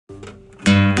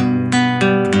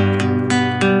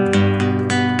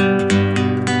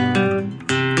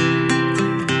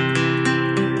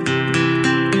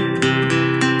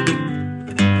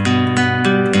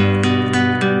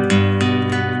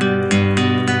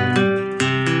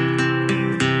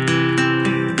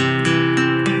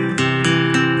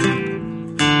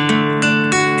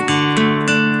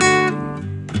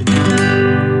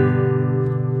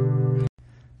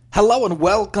Hello and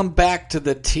welcome back to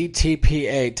the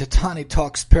TTPA, Tatani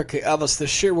Talks Pirkei Avos, the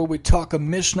shir where we talk a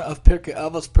Mishnah of Pirkei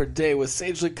Avos per day with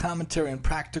sagely commentary and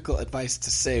practical advice to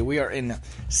say. We are in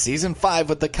Season 5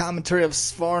 with the commentary of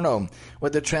Sforno,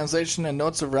 with the translation and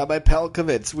notes of Rabbi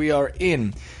Pelkovitz. We are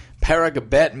in Parag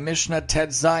Bet Mishnah Tet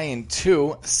Zayin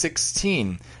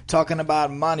 2:16, talking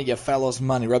about money, your fellow's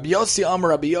money. Rabbi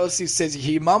Yossi says,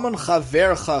 Himamun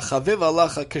chavercha chaviv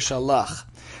alacha kishalach.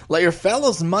 Let your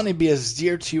fellow's money be as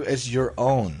dear to you as your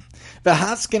own.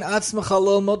 V'haskin atzmecha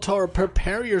lilmod Torah.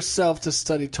 Prepare yourself to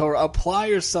study Torah. Apply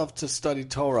yourself to study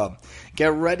Torah.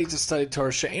 Get ready to study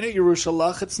Torah. She'ena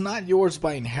Yerushalach. It's not yours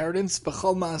by inheritance.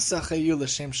 V'chol ma'asecha yu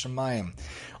l'shem shemayim.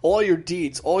 All your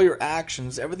deeds, all your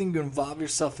actions, everything you involve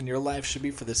yourself in your life should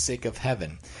be for the sake of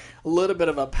heaven. A little bit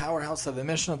of a powerhouse of a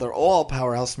Mishnah. They're all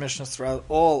powerhouse Mishnahs throughout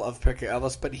all of Pirkei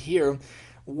Avos, but here,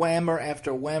 whammer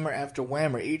after whammer after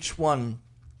whammer, each one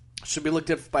should be looked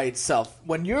at by itself.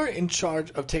 When you're in charge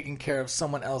of taking care of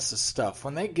someone else's stuff,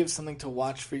 when they give something to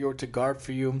watch for you or to guard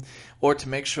for you or to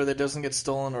make sure that it doesn't get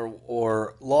stolen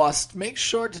or lost, make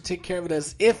sure to take care of it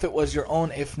as if it was your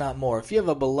own, if not more. If you have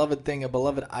a beloved thing, a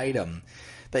beloved item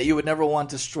that you would never want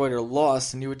destroyed or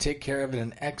lost, and you would take care of it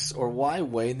in X or Y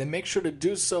way, then make sure to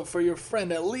do so for your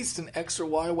friend, at least in X or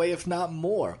Y way, if not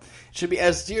more. It should be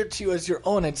as dear to you as your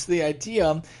own. It's the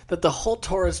idea that the whole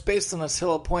Torah is based on, as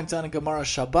Hillel points out in Gemara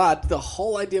Shabbat, the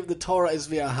whole idea of the Torah is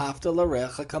v'ahavta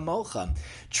l'recha kamocha.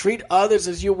 Treat others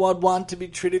as you would want to be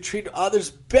treated. Treat others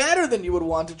better than you would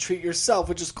want to treat yourself,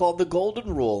 which is called the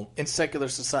golden rule in secular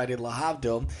society,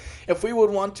 lahavdil. If we would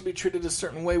want to be treated a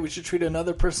certain way, we should treat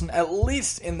another person at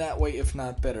least in that way, if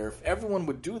not better. If everyone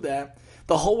would do that,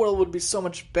 the whole world would be so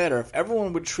much better. If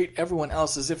everyone would treat everyone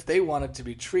else as if they wanted to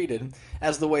be treated,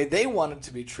 as the way they wanted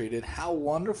to be treated, how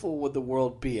wonderful would the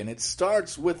world be? And it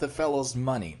starts with the fellow's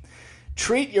money.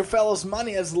 Treat your fellow's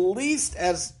money as least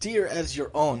as dear as your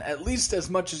own. At least as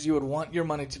much as you would want your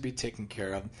money to be taken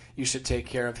care of, you should take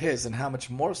care of his, and how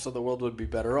much more so the world would be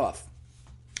better off.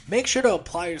 Make sure to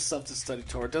apply yourself to study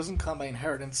Torah. It doesn't come by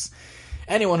inheritance.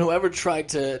 Anyone who ever tried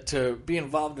to be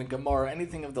involved in Gemara or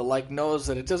anything of the like knows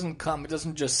that it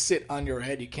doesn't just sit on your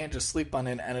head. You can't just sleep on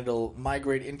it and it'll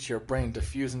migrate into your brain,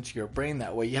 diffuse into your brain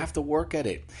that way. You have to work at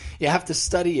it. You have to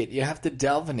study it. You have to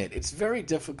delve in it. It's very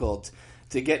difficult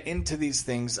to get into these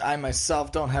things. I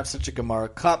myself don't have such a Gemara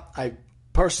cup. I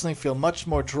personally feel much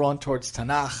more drawn towards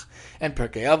Tanakh and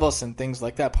Pirkei Avos and things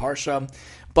like that, Parsha.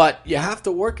 But you have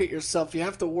to work at yourself. You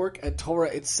have to work at Torah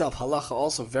itself. Halacha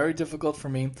also very difficult for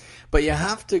me. But you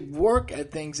have to work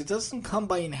at things. It doesn't come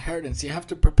by inheritance. You have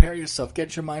to prepare yourself.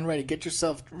 Get your mind ready. Get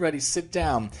yourself ready. Sit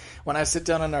down. When I sit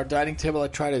down on our dining table, I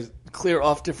try to clear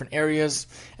off different areas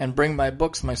and bring my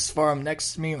books, my Sfarim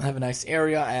next to me. I have a nice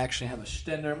area. I actually have a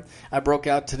stender. I broke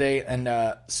out today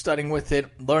and studying with it,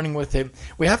 learning with it.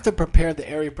 We have to prepare the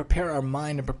area, prepare our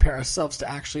mind, and prepare ourselves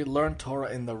to actually learn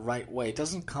Torah in the right way. It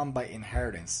doesn't come by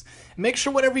inheritance. Make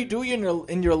sure whatever you do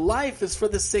in your life is for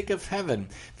the sake of heaven.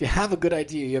 If you have a good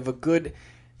idea, you have a good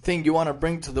thing you want to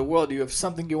bring to the world, you have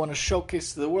something you want to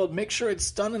showcase to the world, make sure it's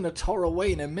done in a Torah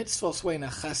way, in a mitzvos way, in a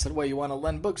chesed way. You want to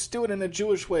lend books, do it in a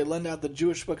Jewish way. Lend out the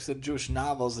Jewish books, the Jewish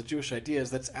novels, the Jewish ideas.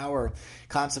 That's our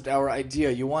concept, our idea.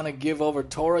 You want to give over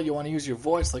Torah, you want to use your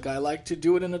voice like I like to,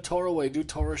 do it in a Torah way. Do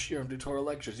Torah shiurim, do Torah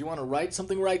lectures. You want to write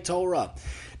something, write Torah.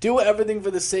 Do everything for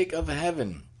the sake of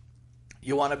heaven.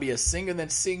 You want to be a singer, then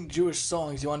sing Jewish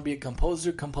songs. You want to be a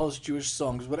composer, compose Jewish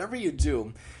songs. Whatever you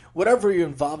do, whatever you're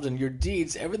involved in, your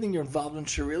deeds, everything you're involved in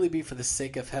should really be for the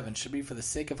sake of heaven, should be for the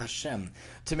sake of Hashem,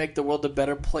 to make the world a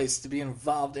better place, to be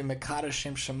involved in Mekadosh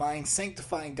Shem Shemayim,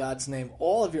 sanctifying God's name.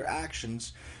 All of your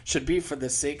actions should be for the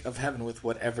sake of heaven with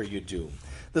whatever you do.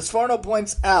 The Sforno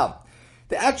points out,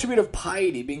 the attribute of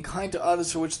piety, being kind to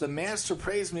others, for which the Master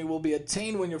praised me, will be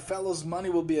attained when your fellow's money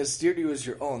will be as dear to you as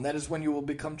your own. That is when you will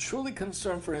become truly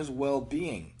concerned for his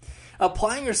well-being.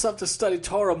 Applying yourself to study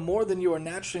Torah more than you are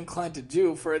naturally inclined to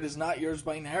do, for it is not yours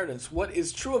by inheritance. What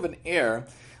is true of an heir,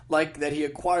 like that he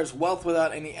acquires wealth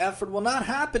without any effort, will not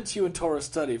happen to you in Torah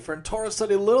study. For in Torah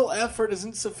study, little effort is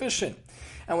insufficient.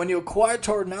 And when you acquire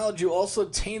Torah knowledge, you also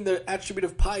attain the attribute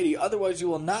of piety. Otherwise, you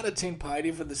will not attain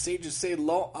piety, for the sages say,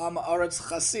 Lo am aretz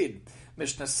chasid,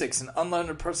 Mishnah 6. An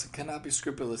unlearned person cannot be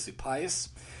scrupulously pious.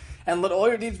 And let all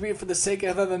your deeds be for the sake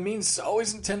of heaven, means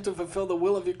always intent to fulfill the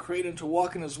will of your Creator and to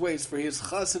walk in his ways, for he is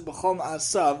chassid b'chol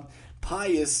asav,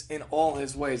 pious in all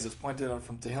his ways, as pointed out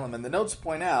from Tehillim. And the notes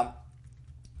point out,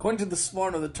 according to the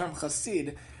Sforno, the term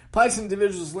chassid, pious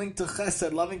individuals linked to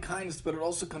chesed, loving kindness, but it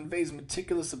also conveys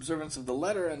meticulous observance of the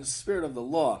letter and the spirit of the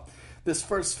law. This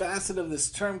first facet of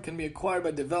this term can be acquired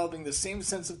by developing the same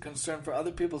sense of concern for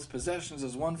other people's possessions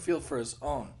as one feels for his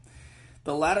own.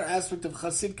 The latter aspect of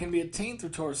Chassid can be attained through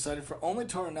Torah study, for only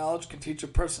Torah knowledge can teach a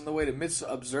person the way to mitzvah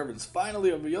observance.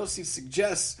 Finally, Rabbi Yossi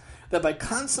suggests that by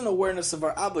constant awareness of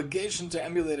our obligation to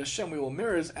emulate Hashem, we will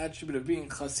mirror His attribute of being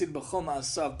Chassid b'chol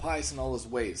ma'asav, pious in all His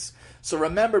ways. So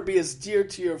remember, be as dear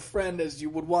to your friend as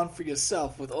you would want for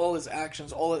yourself, with all his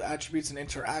actions, all his attributes and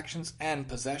interactions and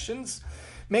possessions.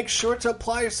 Make sure to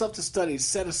apply yourself to study.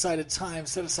 Set aside a time,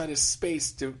 set aside a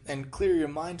space and clear your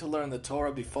mind to learn the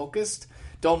Torah. Be focused.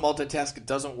 Don't multitask. It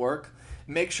doesn't work.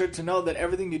 Make sure to know that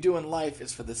everything you do in life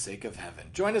is for the sake of heaven.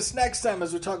 Join us next time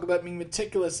as we talk about being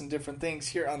meticulous in different things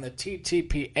here on the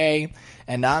TTPA.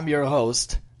 And I'm your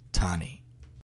host, Tani.